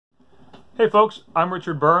Hey folks, I'm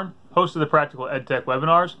Richard Byrne, host of the Practical EdTech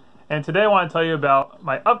webinars, and today I want to tell you about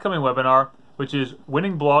my upcoming webinar, which is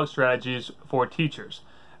Winning Blog Strategies for Teachers.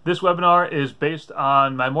 This webinar is based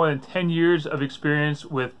on my more than 10 years of experience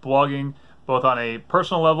with blogging, both on a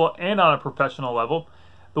personal level and on a professional level.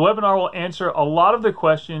 The webinar will answer a lot of the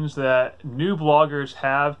questions that new bloggers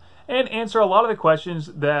have and answer a lot of the questions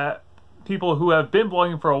that people who have been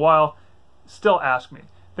blogging for a while still ask me.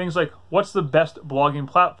 Things like, what's the best blogging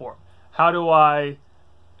platform? How do I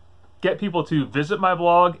get people to visit my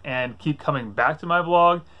blog and keep coming back to my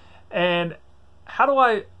blog? And how do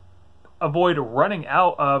I avoid running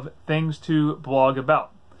out of things to blog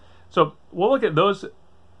about? So we'll look at those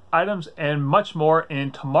items and much more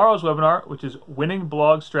in tomorrow's webinar, which is Winning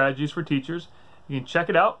Blog Strategies for Teachers. You can check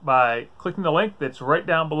it out by clicking the link that's right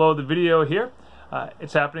down below the video here.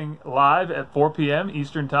 It's happening live at 4 p.m.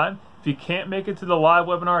 Eastern Time. If you can't make it to the live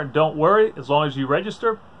webinar, don't worry. As long as you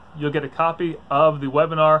register, you'll get a copy of the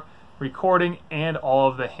webinar recording and all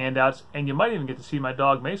of the handouts, and you might even get to see my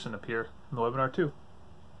dog Mason appear in the webinar too.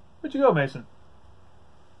 Where'd you go, Mason?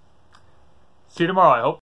 See you tomorrow, I hope.